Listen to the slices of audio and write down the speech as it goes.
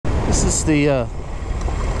This is the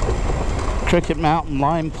Cricket Mountain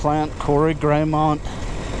lime plant, Corey Graymont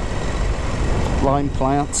lime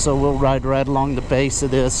plant. So we'll ride right along the base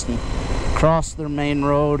of this and cross their main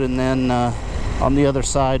road, and then on the other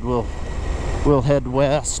side we'll head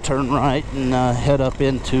west, turn right, and head up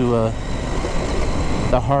into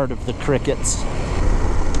the heart of the crickets.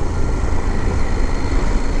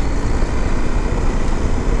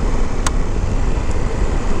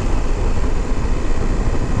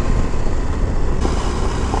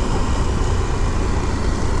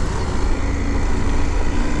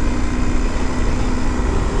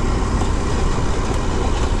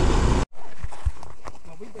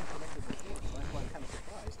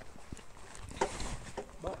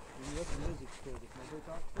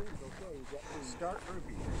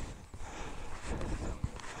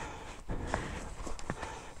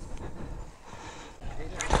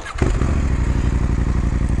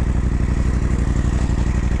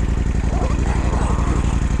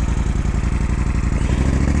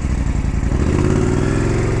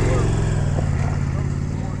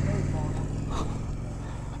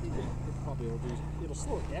 It'll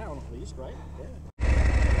slow it down at least, right? Yeah.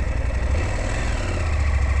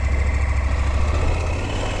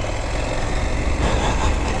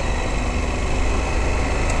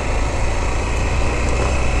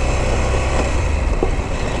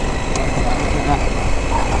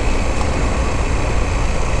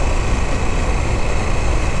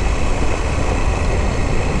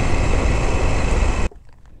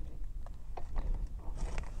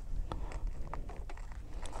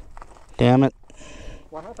 Damn it.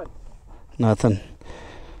 What happened? Nothing.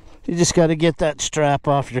 You just got to get that strap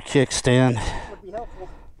off your kickstand. Would be helpful.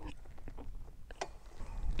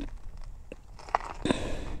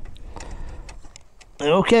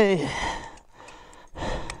 Okay.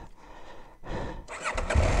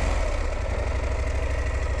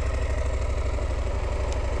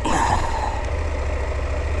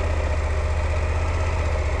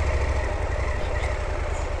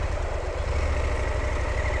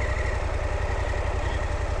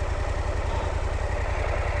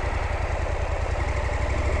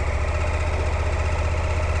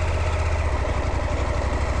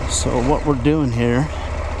 So what we're doing here,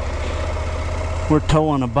 we're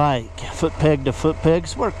towing a bike, foot peg to foot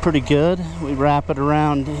pegs. Work pretty good. We wrap it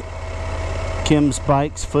around Kim's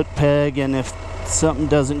bike's foot peg, and if something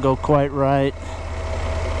doesn't go quite right,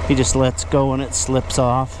 he just lets go and it slips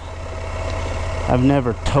off. I've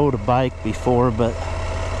never towed a bike before, but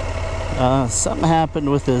something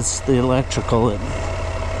happened with the electrical.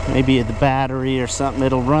 Maybe the battery or something.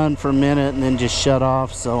 It'll run for a minute and then just shut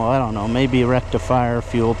off. So I don't know, maybe a rectifier,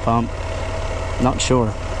 fuel pump, not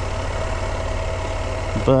sure.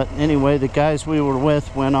 But anyway, the guys we were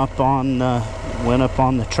with went up on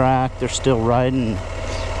the track. They're still riding.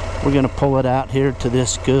 We're gonna pull it out here to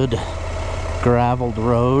this good graveled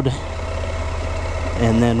road,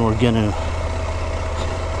 and then we're gonna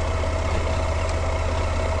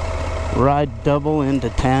ride double into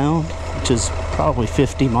town, which is probably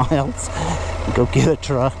 50 miles, go get a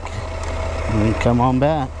truck and then come on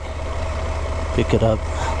back, pick it up.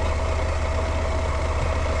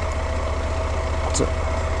 So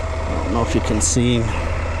I don't know if you can see him.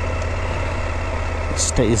 He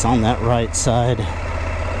stays on that right side.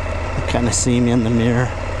 You kind of see him in the mirror.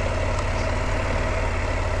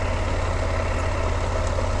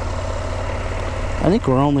 I think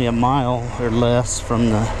we're only a mile or less from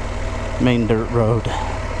the main dirt road.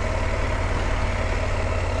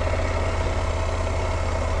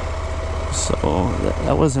 So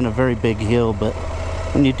that wasn't a very big hill, but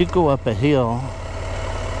when you do go up a hill,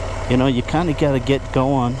 you know, you kind of got to get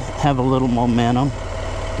going, have a little momentum.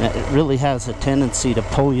 And it really has a tendency to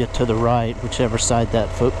pull you to the right, whichever side that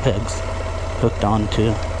foot peg's hooked onto.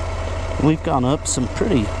 And we've gone up some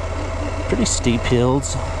pretty steep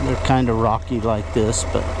hills. They're kind of rocky like this,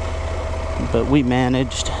 but we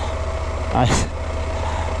managed. I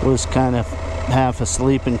was kind of half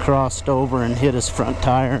asleep and crossed over and hit his front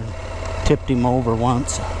tire and tipped him over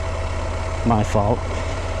once. My fault.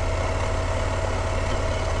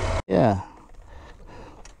 Yeah.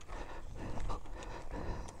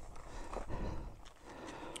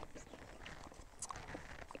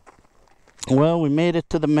 Well, we made it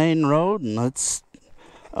to the main road, and let's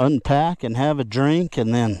unpack and have a drink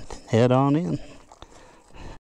and then head on in.